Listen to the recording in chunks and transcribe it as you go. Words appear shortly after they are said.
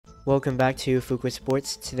Welcome back to Fuqua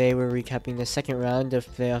Sports. Today we're recapping the second round of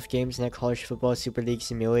playoff games in our College Football Super League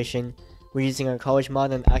simulation. We're using our college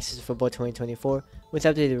mod on Access Football 2024 with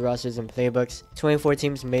updated rosters and playbooks. 24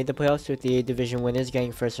 teams made the playoffs, with the 8 division winners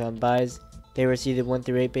getting first round byes. They were seeded 1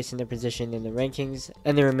 through 8 based on their position in the rankings,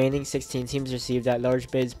 and the remaining 16 teams received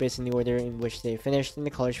at-large bids based on the order in which they finished in the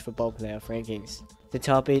college football playoff rankings. The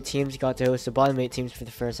top 8 teams got to host the bottom 8 teams for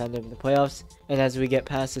the first round of the playoffs, and as we get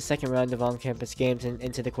past the second round of on-campus games and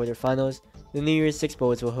into the quarterfinals, the New Year's Six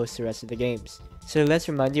Bowls will host the rest of the games. So let's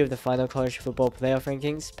remind you of the final college football playoff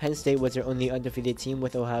rankings. Penn State was their only undefeated team,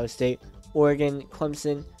 with Ohio State, Oregon,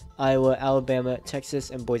 Clemson, Iowa, Alabama,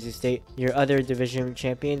 Texas, and Boise State, your other division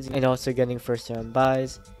champions, and also getting first round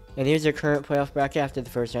byes. And here's your current playoff bracket after the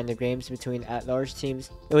first round of games between at-large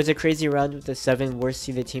teams. It was a crazy round with the 7 worst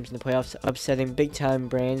seeded teams in the playoffs upsetting big-time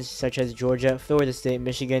brands such as Georgia, Florida State,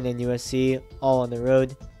 Michigan, and USC, all on the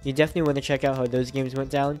road. You definitely want to check out how those games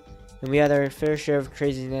went down. And we had our fair share of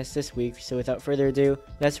craziness this week, so without further ado,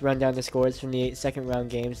 let's run down the scores from the 8 second round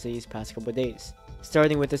games these past couple days.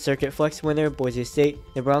 Starting with the Circuit Flex winner, Boise State,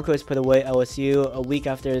 the Broncos put away LSU a week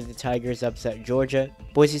after the Tigers upset Georgia.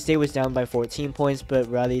 Boise State was down by 14 points but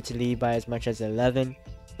rallied to lead by as much as 11.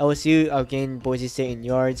 LSU outgained Boise State in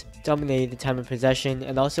yards, dominated the time of possession,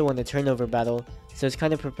 and also won the turnover battle, so it's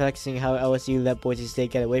kind of perplexing how LSU let Boise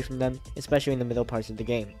State get away from them, especially in the middle parts of the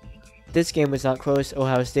game. This game was not close.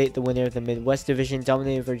 Ohio State, the winner of the Midwest Division,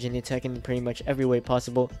 dominated Virginia Tech in pretty much every way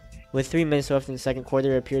possible. With 3 minutes left in the second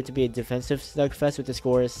quarter, it appeared to be a defensive slugfest with the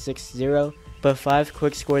score 6-0. But 5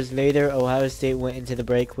 quick scores later, Ohio State went into the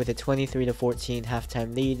break with a 23-14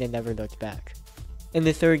 halftime lead and never looked back. In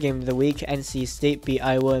the third game of the week, NC State beat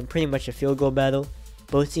Iowa in pretty much a field goal battle.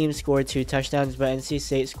 Both teams scored 2 touchdowns, but NC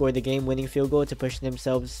State scored the game-winning field goal to push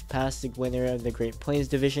themselves past the winner of the Great Plains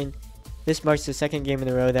Division. This marks the second game in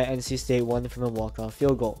a row that NC State won from a walk-off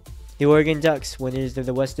field goal. The Oregon Ducks, winners of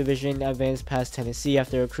the West Division, advanced past Tennessee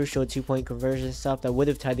after a crucial 2-point conversion stop that would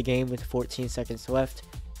have tied the game with 14 seconds left.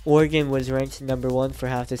 Oregon was ranked number 1 for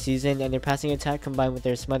half the season, and their passing attack combined with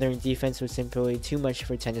their smothering defense was simply too much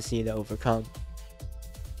for Tennessee to overcome.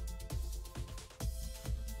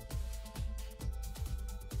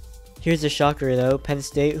 Here's a shocker though. Penn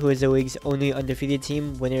State, who is the league's only undefeated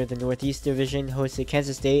team, winner of the Northeast Division, hosted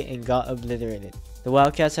Kansas State and got obliterated. The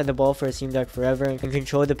Wildcats had the ball for it seemed like forever and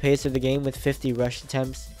controlled the pace of the game with 50 rush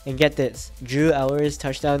attempts. And get this, Drew Allar's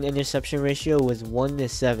touchdown-interception ratio was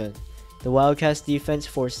 1-7. The Wildcats defense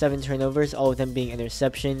forced 7 turnovers, all of them being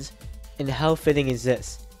interceptions. And how fitting is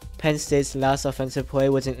this? Penn State's last offensive play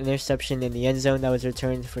was an interception in the end zone that was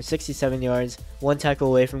returned for 67 yards, 1 tackle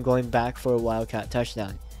away from going back for a Wildcat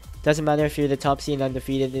touchdown. Doesn't matter if you're the top seed and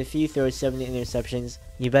undefeated, if you throw 7 interceptions,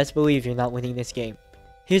 you best believe you're not winning this game.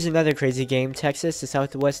 Here's another crazy game. Texas, the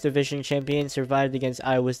Southwest Division champion, survived against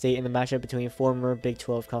Iowa State in the matchup between former Big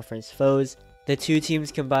 12 conference foes. The two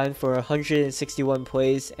teams combined for 161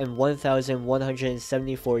 plays and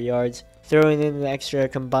 1,174 yards, throwing in an extra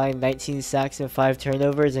combined 19 sacks and 5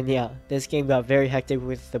 turnovers, and yeah, this game got very hectic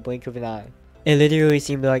with the blink of an eye. It literally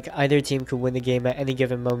seemed like either team could win the game at any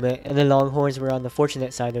given moment, and the Longhorns were on the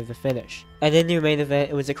fortunate side of the finish. And in your main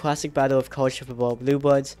event, it was a classic battle of college football blue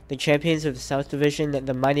bloods. The champions of the South Division,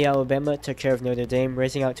 the mighty Alabama, took care of Notre Dame,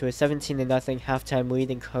 racing out to a 17-0 halftime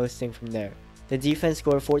lead and coasting from there. The defense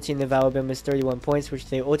scored 14 of Alabama's 31 points, which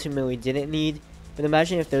they ultimately didn't need. But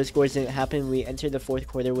imagine if those scores didn't happen, we entered the fourth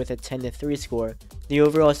quarter with a 10-3 score. The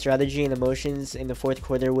overall strategy and emotions in the fourth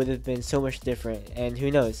quarter would have been so much different, and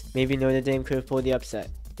who knows, maybe Notre Dame could have pulled the upset.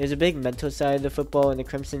 There's a big mental side of the football, and the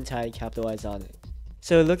Crimson Tide capitalized on it.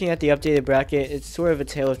 So looking at the updated bracket, it's sort of a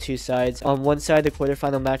tale of two sides. On one side, the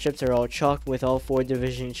quarterfinal matchups are all chalk with all 4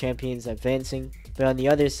 division champions advancing. But on the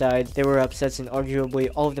other side, there were upsets in arguably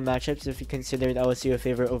all of the matchups if you considered LSU a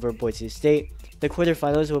favorite over Boise State. The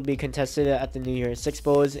quarterfinals will be contested at the New Year's Six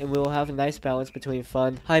Bowls, and we will have a nice balance between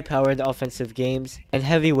fun, high-powered offensive games and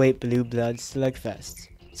heavyweight blue blood slugfests.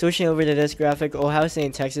 Switching over to this graphic, Ohio State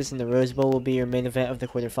and Texas in the Rose Bowl will be your main event of the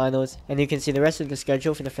quarterfinals, and you can see the rest of the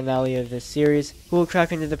schedule for the finale of this series. Who will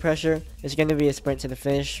crack under the pressure? It's going to be a sprint to the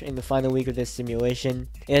finish in the final week of this simulation.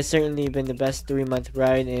 It has certainly been the best 3-month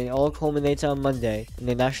ride, and it all culminates on Monday in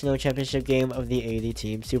the national championship game of the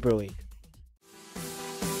 80-team Super League.